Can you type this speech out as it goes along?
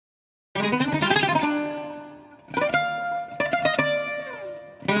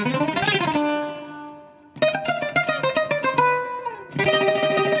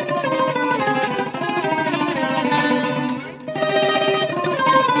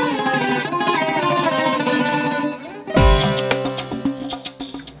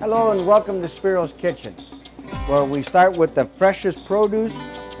Hello and welcome to Spiro's Kitchen, where we start with the freshest produce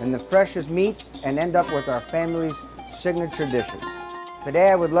and the freshest meats and end up with our family's signature dishes.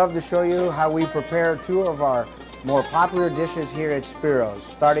 Today I would love to show you how we prepare two of our more popular dishes here at Spiro's,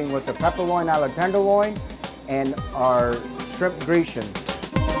 starting with the Pepperloin a la Tenderloin and our Shrimp Grecian.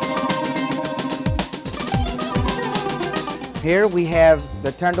 Here we have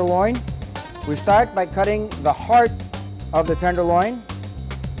the Tenderloin. We start by cutting the heart of the Tenderloin,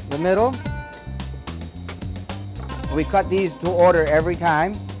 the middle. We cut these to order every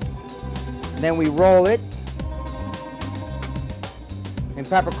time. Then we roll it in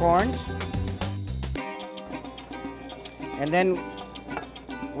peppercorns. And then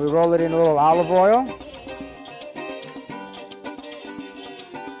we roll it in a little olive oil.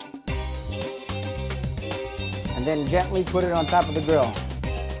 And then gently put it on top of the grill.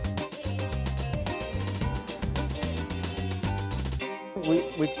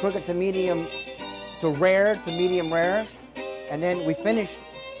 We cook it to medium to medium rare, and then we finish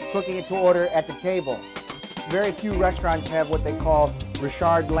cooking it to order at the table. Very few restaurants have what they call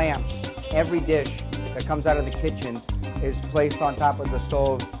Richard lamps. Every dish that comes out of the kitchen is placed on top of the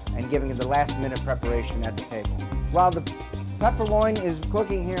stove and giving it the last minute preparation at the table. While the pepperloin is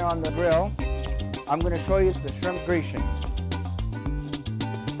cooking here on the grill, I'm going to show you the Shrimp Grecian.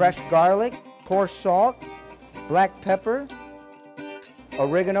 Fresh garlic, coarse salt, black pepper,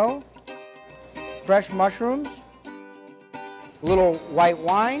 oregano, fresh mushrooms, a little white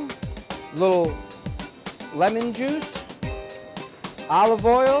wine, a little lemon juice, olive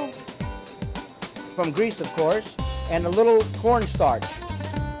oil, from Greece of course, and a little cornstarch.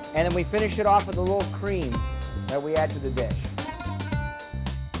 And then we finish it off with a little cream that we add to the dish.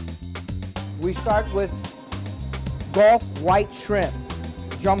 We start with Gulf white shrimp,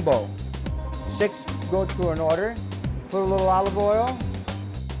 jumbo. 6 go to an order. Put a little olive oil,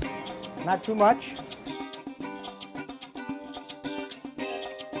 not too much.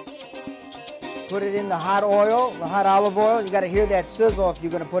 Put it in the hot oil, the hot olive oil. You got to hear that sizzle if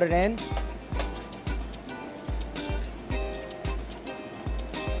you're going to put it in.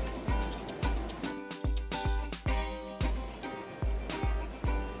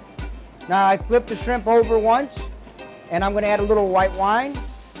 Now I flip the shrimp over once, and I'm going to add a little white wine,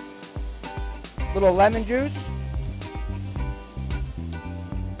 a little lemon juice,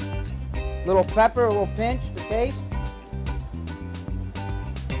 little pepper, a little pinch to taste,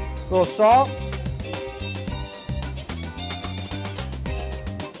 a little salt,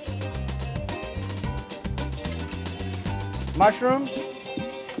 mushrooms.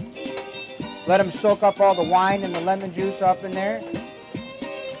 Let them soak up all the wine and the lemon juice up in there.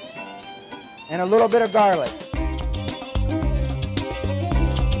 And a little bit of garlic.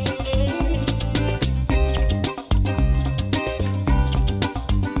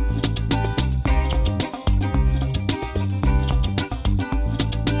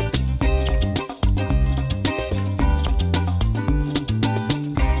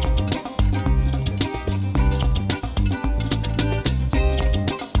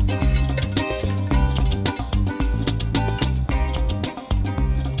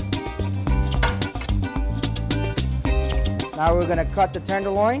 Now we're going to cut the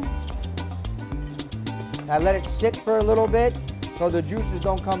tenderloin. Now let it sit for a little bit so the juices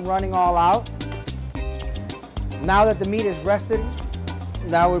don't come running all out. Now that the meat is rested,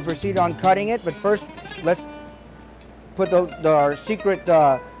 now we proceed on cutting it. But first, let's put our secret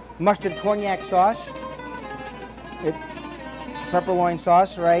mustard cognac sauce. Pepperloin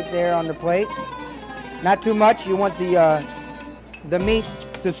sauce right there on the plate. Not too much. You want the meat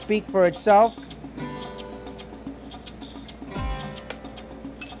to speak for itself.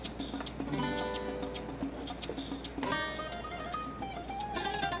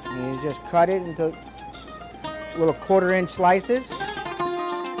 And you just cut it into little 1/4-inch slices.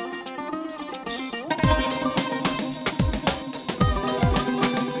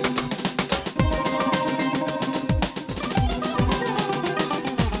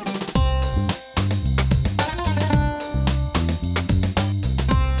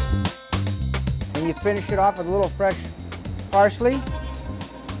 And you finish it off with a little fresh parsley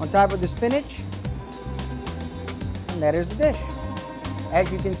on top of the spinach. And that is the dish. As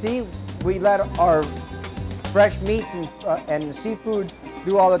you can see, we let our fresh meats and the seafood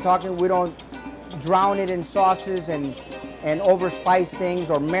do all the talking. We don't drown it in sauces and overspice things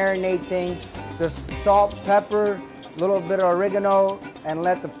or marinate things. Just salt, pepper, a little bit of oregano, and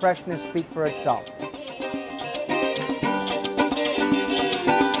let the freshness speak for itself.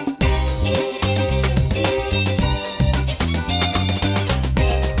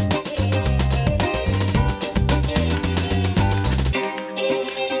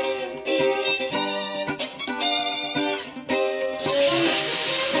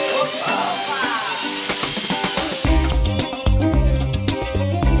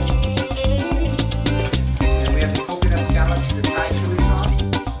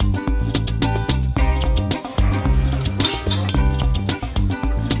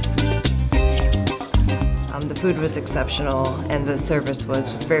 food was exceptional, and the service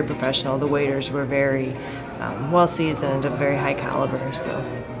was just very professional. The waiters were very well seasoned, of very high caliber. So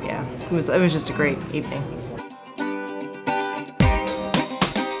yeah, it was just a great evening.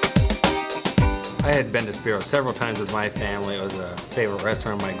 I had been to Spiro several times with my family. It was a favorite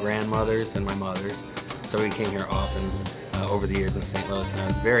restaurant of my grandmother's and my mother's, so we came here often over the years in St. Louis, and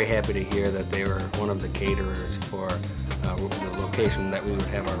I'm very happy to hear that they were one of the caterers for the location that we would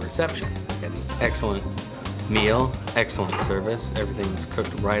have our reception. An excellent meal, excellent service. Everything was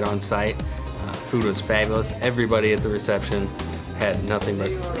cooked right on site. Food was fabulous. Everybody at the reception had nothing but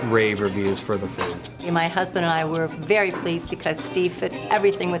rave reviews for the food. My husband and I were very pleased because Steve fit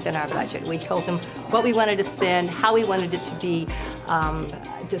everything within our budget. We told him what we wanted to spend, how we wanted it to be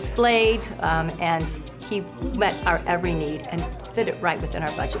displayed, and he met our every need and fit it right within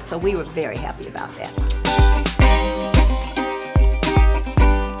our budget. So we were very happy about that.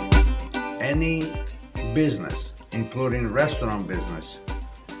 Any business, including restaurant business,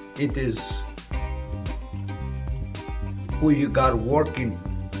 it is who you got working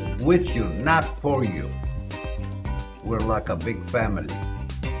with you, not for you. We're like a big family.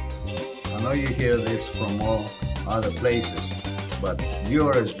 I know you hear this from all other places, but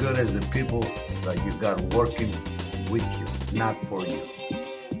you're as good as the people that you got working with you, not for you.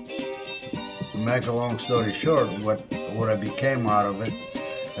 To make a long story short, what I became out of it,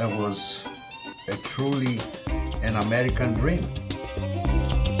 it was truly an American dream.